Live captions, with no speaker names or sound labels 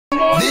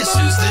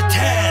This is the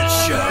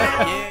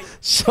Taz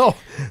Show.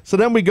 So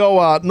then we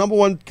go number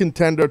one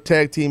contender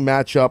tag team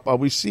matchup.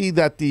 We see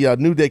that the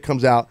New Day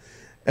comes out,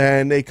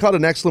 and they cut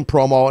an excellent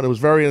promo, and it was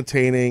very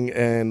entertaining.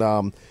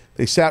 And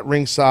they sat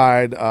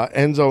ringside.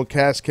 Enzo and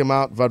Cass came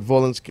out.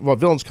 Villains come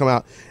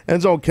out.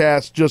 Enzo and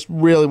Cass just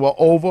really were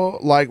over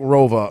like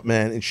Rover,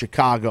 man, in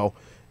Chicago.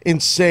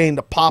 Insane.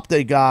 The pop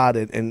they got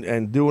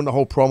and doing the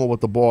whole promo with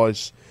the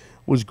boys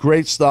was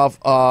great stuff.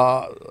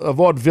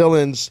 Avoid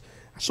Villains.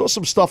 I saw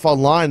some stuff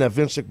online that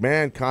Vince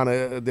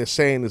McMahon they're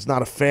saying is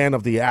not a fan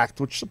of the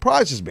act, which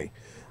surprises me.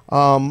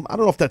 I don't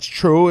know if that's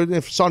true.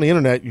 If it's on the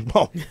internet, you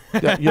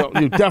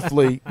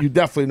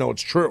definitely know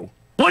it's true.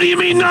 What do you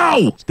mean,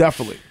 no? It's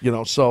definitely,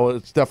 so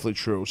it's definitely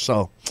true.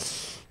 So,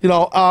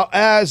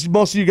 as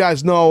most of you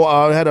guys know,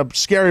 I had a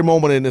scary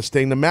moment in this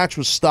thing. The match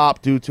was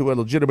stopped due to a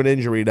legitimate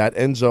injury that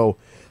Enzo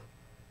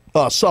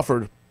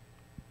suffered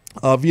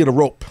via the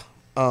rope.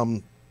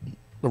 The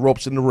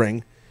ropes in the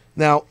ring.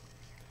 Now,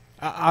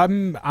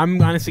 I'm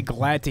honestly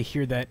glad to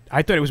hear that.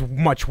 I thought it was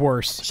much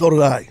worse. So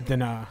did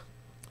I.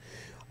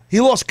 He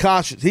lost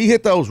conscience. He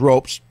hit those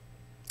ropes.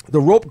 The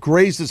rope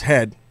grazed his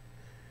head,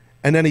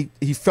 and then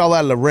he fell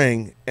out of the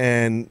ring,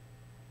 and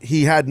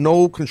he had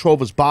no control of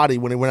his body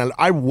when he went out.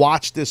 I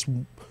watched this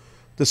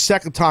the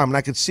second time, and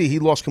I could see he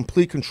lost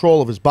complete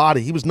control of his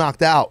body. He was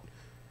knocked out.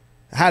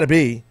 Had to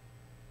be.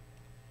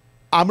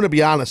 I'm going to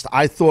be honest.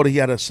 I thought he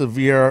had a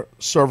severe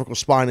cervical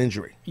spine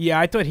injury. Yeah,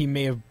 I thought he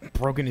may have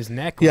broken his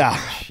neck. Yeah,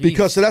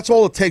 because that's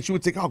all it takes. You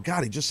would think, oh,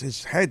 God,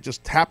 his head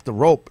just tapped the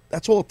rope.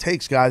 That's all it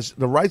takes, guys.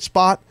 The right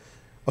spot,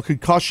 a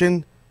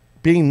concussion,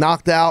 being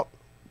knocked out,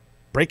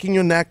 breaking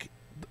your neck.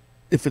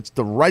 If it's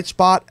the right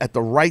spot at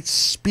the right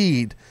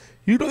speed,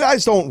 you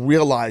guys don't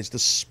realize the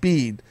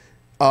speed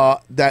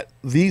that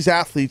these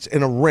athletes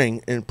in a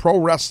ring, in pro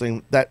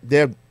wrestling, that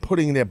they're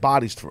putting their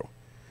bodies through.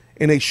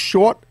 In a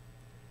short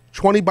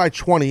 20 by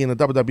 20 in a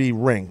WWE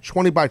ring.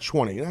 20 by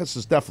 20. This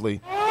is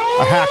definitely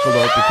a hack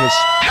alert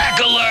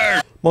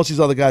because most of these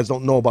other guys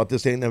don't know about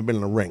this. They ain't never been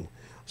in a ring.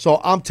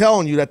 So I'm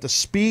telling you that the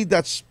speed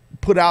that's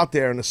put out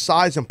there and the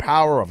size and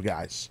power of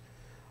guys,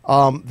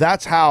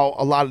 that's how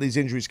a lot of these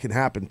injuries can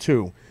happen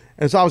too.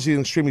 And it's obviously an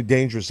extremely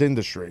dangerous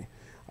industry.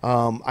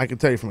 I can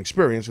tell you from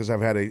experience because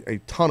I've had a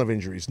ton of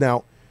injuries.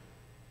 Now,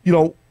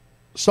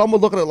 some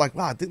would look at it like,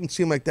 wow, it didn't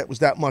seem like that was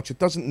that much. It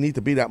doesn't need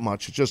to be that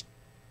much. It's just,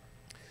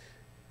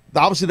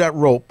 obviously, that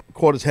rope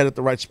caught his head at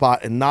the right spot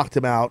and knocked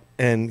him out,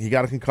 and he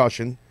got a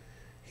concussion.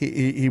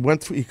 He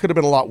went through. He could have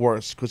been a lot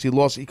worse because he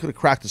could have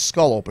cracked his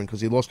skull open because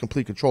he lost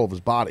complete control of his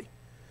body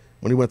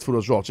when he went through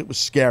those ropes. It was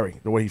scary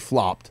the way he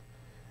flopped,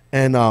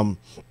 and I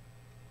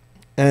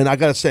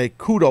gotta say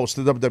kudos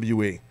to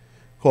WWE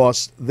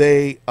because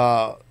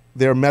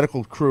their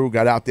medical crew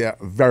got out there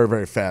very,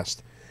 very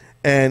fast,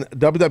 and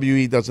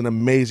WWE does an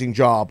amazing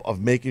job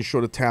of making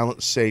sure the talent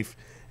is safe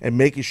and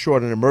making sure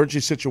in an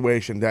emergency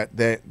situation that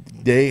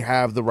they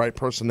have the right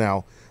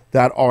personnel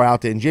that are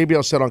out there. And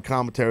JBL said on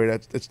commentary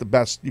that it's the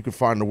best you can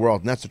find in the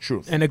world, and that's the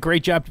truth. And a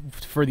great job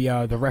for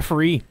the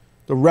referee.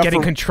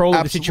 Getting control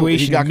of the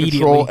situation he got immediately.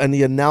 Control, and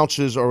the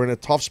announcers are in a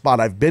tough spot.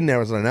 I've been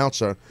there as an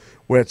announcer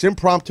where it's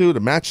impromptu, the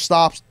match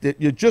stops.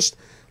 You just,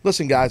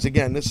 listen, guys,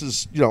 again, this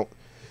is,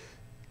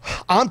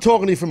 I'm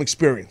talking to you from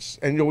experience.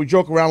 And, we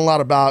joke around a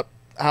lot about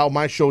how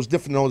my show is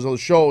different than those other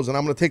shows, and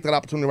I'm going to take that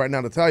opportunity right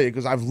now to tell you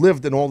because I've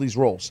lived in all these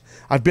roles.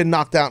 I've been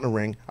knocked out in the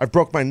ring. I've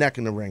broke my neck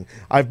in the ring.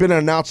 I've been an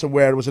announcer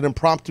where it was an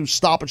impromptu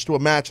stoppage to a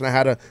match, and I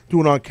had to do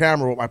it on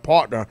camera with my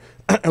partner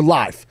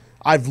live.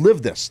 I've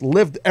lived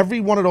every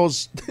one of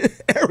those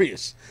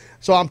areas.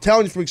 So I'm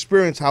telling you from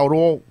experience how it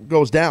all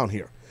goes down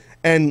here.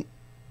 And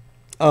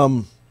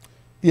the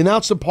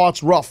announcing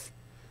part's rough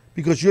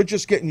because you're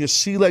just getting your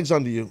sea legs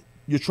under you.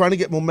 You're trying to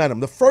get momentum.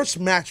 The first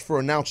match for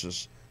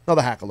announcers,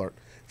 another hack alert,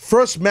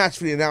 first match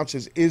for the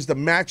announcers is the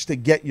match to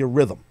get your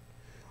rhythm.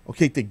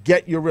 Okay, to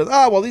get your rhythm.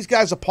 Well, these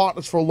guys are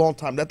partners for a long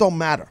time. That don't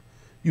matter.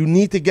 You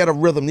need to get a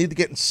rhythm, need to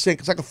get in sync.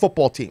 It's like a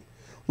football team.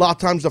 A lot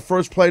of times the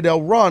first play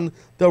they'll run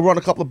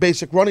a couple of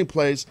basic running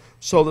plays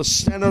so the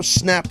center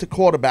snap to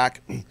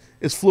quarterback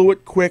is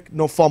fluid, quick,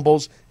 no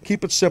fumbles.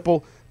 Keep it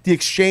simple. The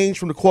exchange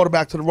from the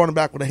quarterback to the running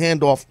back with a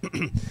handoff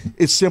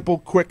is simple,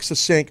 quick,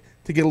 succinct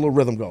to get a little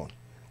rhythm going.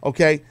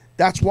 Okay?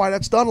 That's why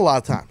that's done a lot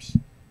of times.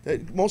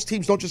 Most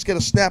teams don't just get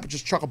a snap and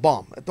just chuck a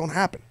bomb. That don't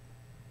happen.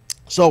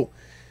 So,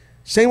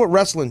 same with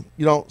wrestling,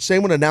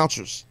 same with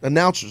announcers.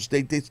 Announcers,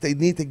 they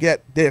need to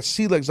get their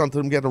sea legs onto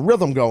them, get a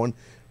rhythm going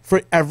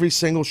for every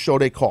single show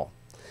they call.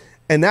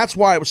 And that's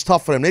why it was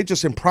tough for them. They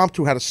just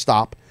impromptu had to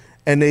stop.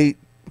 And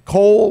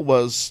Cole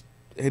was,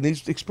 and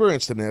he's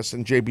experienced in this,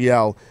 and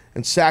JBL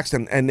and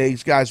Saxton, and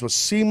these guys were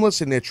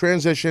seamless in their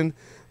transition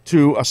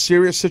to a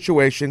serious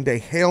situation. They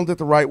handled it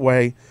the right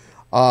way.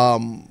 I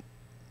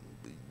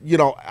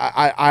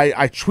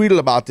tweeted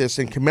about this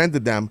and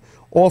commended them.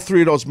 All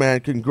three of those,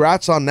 man,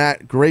 congrats on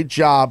that. Great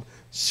job.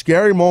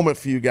 Scary moment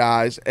for you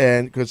guys,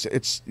 and because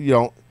it's,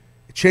 it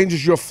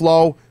changes your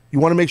flow. You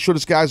want to make sure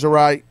this guy's all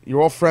right.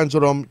 You're all friends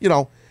with him,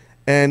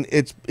 and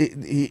there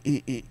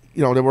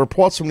were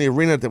reports from the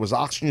arena that there was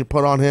oxygen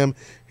put on him.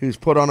 He was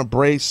put on a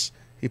brace.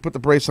 He put the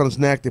brace on his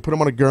neck. They put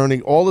him on a gurney.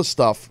 All this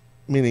stuff,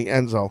 meaning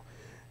Enzo.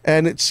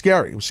 And it's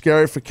scary. It was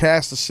scary for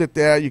Cass to sit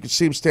there. You could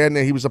see him standing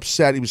there. He was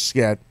upset. He was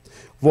scared.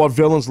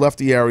 Vaudevillains left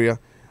the area.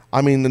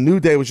 I mean, the New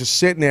Day was just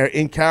sitting there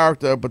in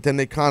character, but then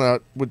they kind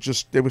of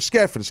they were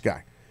scared for this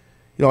guy.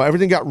 You know,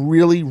 everything got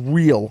really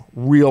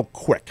real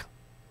quick.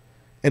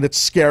 And it's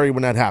scary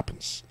when that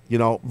happens. You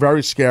know,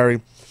 very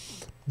scary.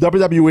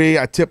 WWE,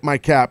 I tip my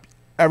cap.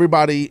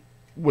 Everybody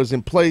was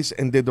in place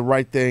and did the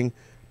right thing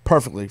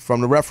perfectly,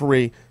 from the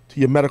referee to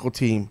your medical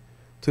team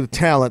to the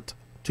talent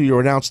to your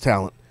announced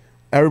talent.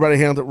 Everybody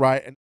handled it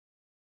right.